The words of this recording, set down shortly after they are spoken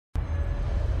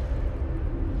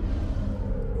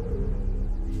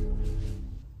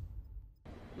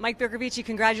Mike Bercovici,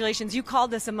 congratulations. You called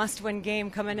this a must-win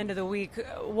game coming into the week.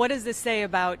 What does this say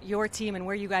about your team and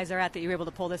where you guys are at that you were able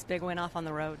to pull this big win off on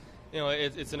the road? You know,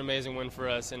 it's an amazing win for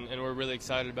us, and we're really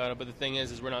excited about it. But the thing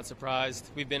is we're not surprised.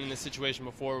 We've been in this situation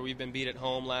before. We've been beat at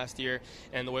home last year,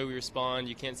 and the way we respond,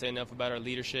 you can't say enough about our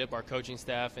leadership, our coaching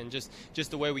staff, and just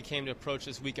the way we came to approach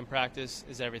this week in practice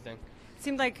is everything. It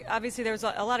seemed like, obviously, there was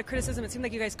a lot of criticism. It seemed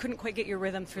like you guys couldn't quite get your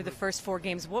rhythm through the first 4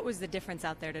 games. What was the difference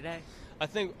out there today? I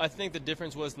think the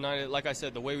difference was tonight, like I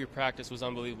said, the way we practiced was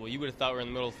unbelievable. You would have thought we were in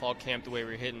the middle of fall camp the way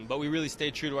we were hitting, but we really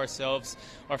stayed true to ourselves.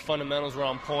 Our fundamentals were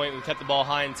on point. We kept the ball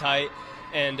high and tight,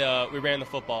 and we ran the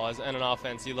football and an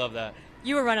offense. You love that.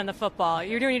 You were running the football.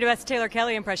 You were doing your best Taylor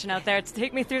Kelly impression out there.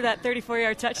 Take me through that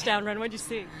 34-yard touchdown run. What did you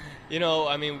see? You know,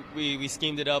 I mean, we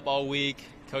schemed it up all week.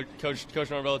 Coach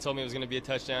Norvella told me it was going to be a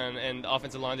touchdown, and the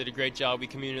offensive line did a great job. We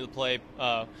communicated the play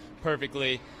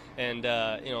perfectly, and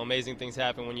you know, amazing things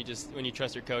happen when you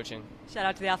trust your coaching. Shout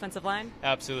out to the offensive line.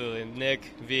 Absolutely, Nick,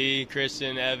 V,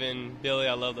 Christian, Evan, Billy.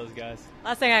 I love those guys.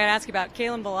 Last thing I got to ask you about,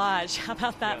 Kalen Ballage. How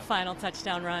about that final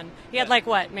touchdown run? He had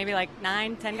maybe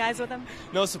 9, 10 guys with him?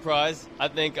 No surprise. I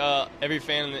think every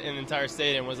fan in the entire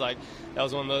stadium was like, that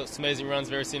was one of the most amazing runs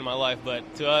I've ever seen in my life.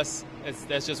 But to us,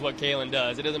 that's just what Kalen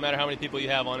does. It doesn't matter how many people you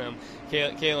have on him.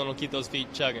 Kalen will keep those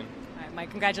feet chugging. All right, Mike,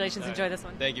 congratulations. Enjoy this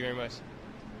one. Thank you very much.